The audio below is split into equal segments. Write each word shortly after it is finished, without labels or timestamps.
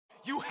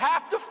You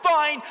have to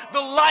find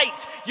the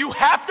light. You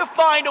have to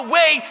find a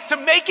way to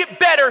make it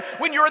better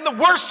when you're in the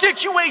worst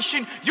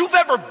situation you've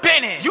ever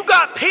been in. You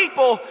got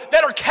people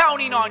that are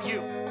counting on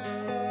you.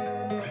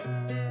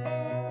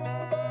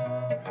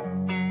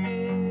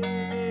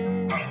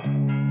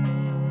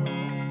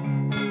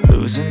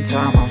 Losing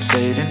time, I'm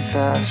fading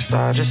fast.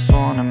 I just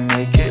wanna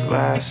make it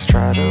last.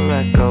 Try to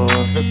let go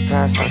of the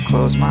past. I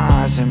close my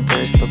eyes,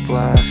 embrace the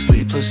blast.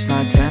 Sleepless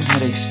nights and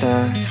headache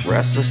stack.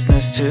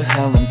 Restlessness to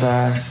hell and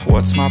back.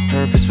 What's my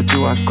purpose? What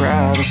do I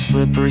grab? A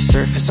slippery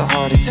surface, a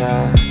heart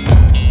attack.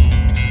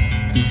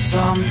 And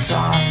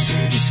sometimes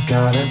you just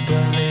gotta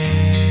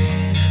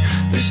believe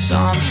there's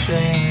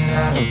something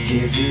that'll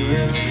give you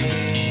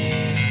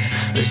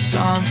relief. There's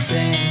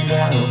something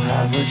that'll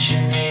have what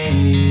you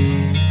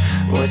need,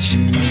 what you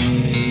need.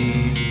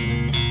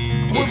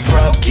 We're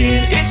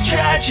broken, it's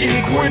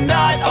tragic, we're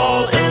not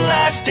all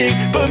elastic,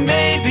 but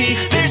maybe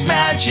there's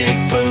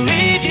magic.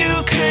 Believe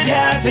you could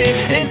have it,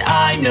 and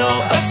I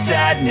know of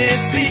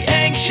sadness, the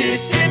anxious